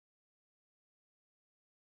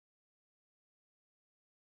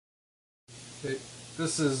Okay,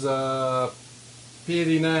 this is P89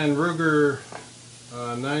 Ruger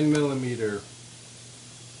 9mm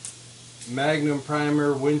Magnum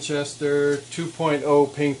Primer Winchester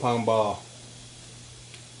 2.0 ping pong ball.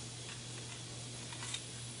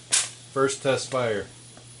 First test fire.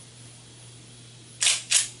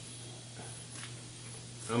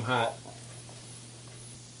 I'm hot.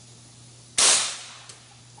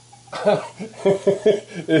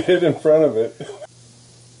 It hit in front of it.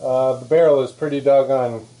 The barrel is pretty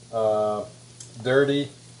doggone dirty,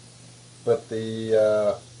 but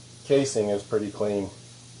the casing is pretty clean.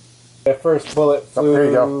 That first bullet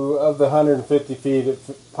flew, of the 150 feet, it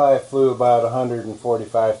probably flew about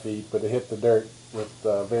 145 feet, but it hit the dirt with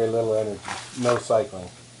very little energy, no cycling.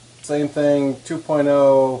 Same thing,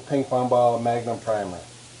 2.0 ping pong ball Magnum Primer.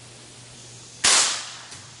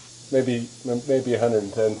 Maybe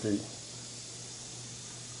 110 feet.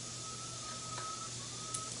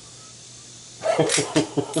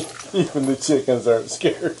 Even the chickens aren't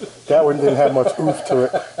scared. That one didn't have much oomph to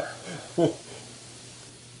it.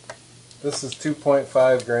 This is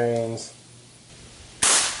 2.5 grains.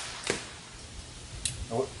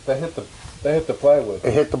 That hit the plywood.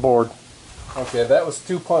 It hit the board. Okay, that was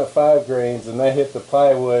 2.5 grains, and that hit the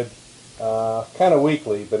plywood kind of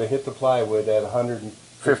weakly, but it hit the plywood at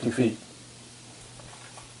 150 feet.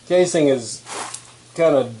 Casing is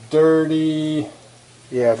kind of dirty.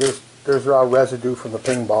 Yeah, there's raw residue from the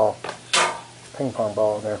ping pong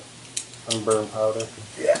ball in there. Unburned powder.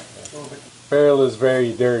 Yeah. Barrel is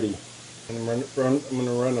very dirty. I'm going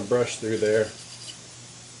to run a brush through there.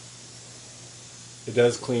 It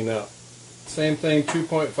does clean up. Same thing,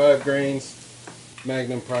 2.5 grains,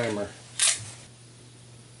 Magnum Primer.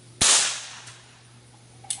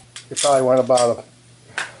 It probably went about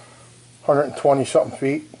 120 something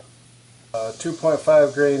feet.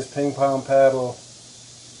 2.5 grains ping pong paddle,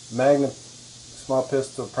 Magnum small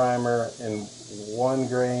pistol primer, and 1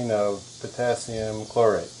 grain of potassium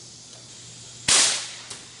chlorate.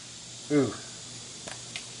 Ooh,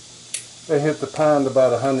 they hit the pond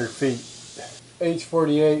about 100 feet.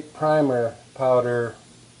 H48 primer powder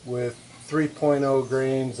with 3.0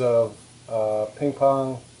 grains of ping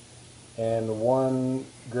pong and 1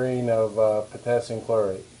 grain of potassium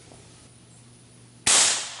chlorate.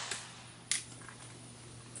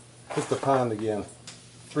 Hit the pond again.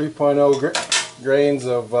 3.0 grains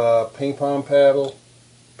of ping pong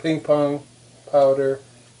powder,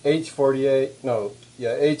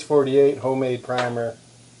 H48 homemade primer,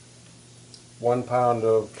 1 pound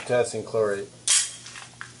of potassium chlorate.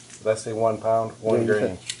 Did I say 1 pound? 1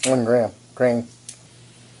 grain. 1 grain.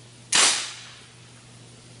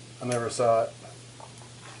 I never saw it.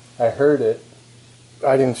 I heard it.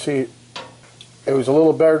 I didn't see it. It was a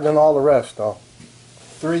little better than all the rest, though.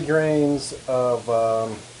 3 grains of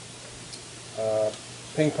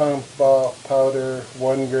ping pong ball powder,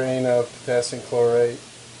 1 grain of potassium chlorate,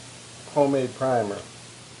 homemade primer.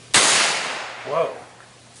 Whoa.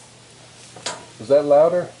 Was that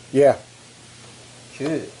louder? Yeah.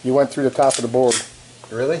 Good. You went through the top of the board.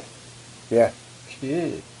 Really? Yeah.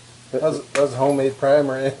 Good. That was homemade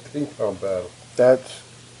primer and ping pong powder. That's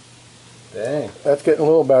getting a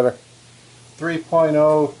little better.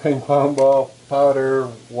 3.0 ping pong ball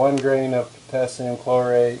powder, 1 grain of potassium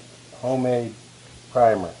chlorate, homemade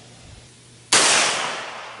primer.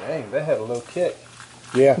 Dang, that had a little kick.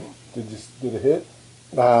 Yeah. Did it hit?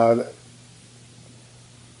 The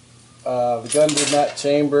gun did not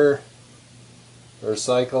chamber or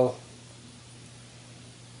cycle.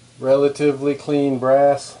 Relatively clean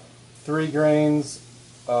brass. 3 grains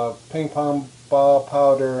of ping pong ball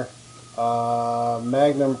powder,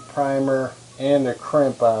 Magnum primer, and a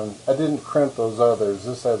crimp on. I didn't crimp those others.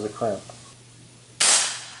 This has a crimp.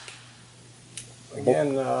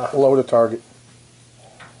 Again, below the target.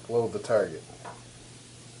 Below the target.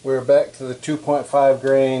 We're back to the 2.5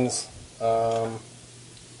 grains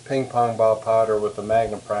ping pong ball powder with the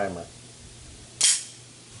Magnum primer.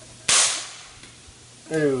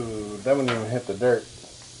 Ooh, that one didn't even hit the dirt.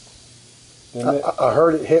 Didn't it? I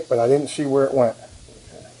heard it hit, but I didn't see where it went.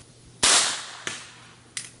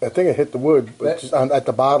 I think it hit the wood, but just at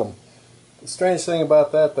the bottom. The strange thing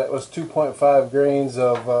about that was 2.5 grains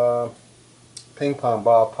of ping pong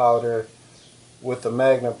ball powder with the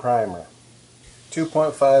Magnum primer.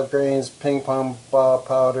 2.5 grains ping pong ball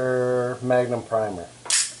powder, Magnum primer.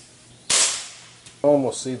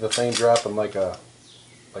 Almost see the thing dropping like a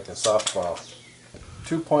softball.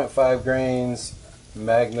 2.5 grains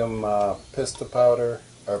Magnum pistol powder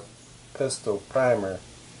or pistol primer.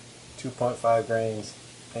 2.5 grains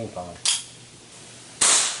ping pong.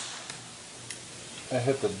 I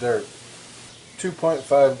hit the dirt.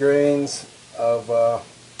 2.5 grains of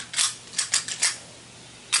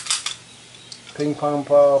ping pong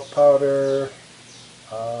ball powder.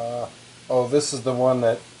 Oh, this is the one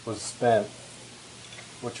that was spent.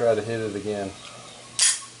 We'll try to hit it again.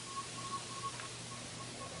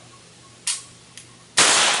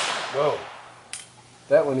 Whoa.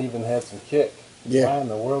 That one even had some kick. Yeah. Why in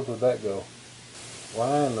the world would that go?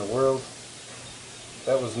 Why in the world?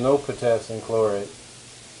 That was no potassium chlorate.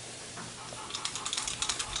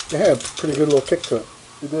 It had a pretty good little kick to it.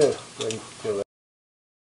 It did. Go ahead and kill that.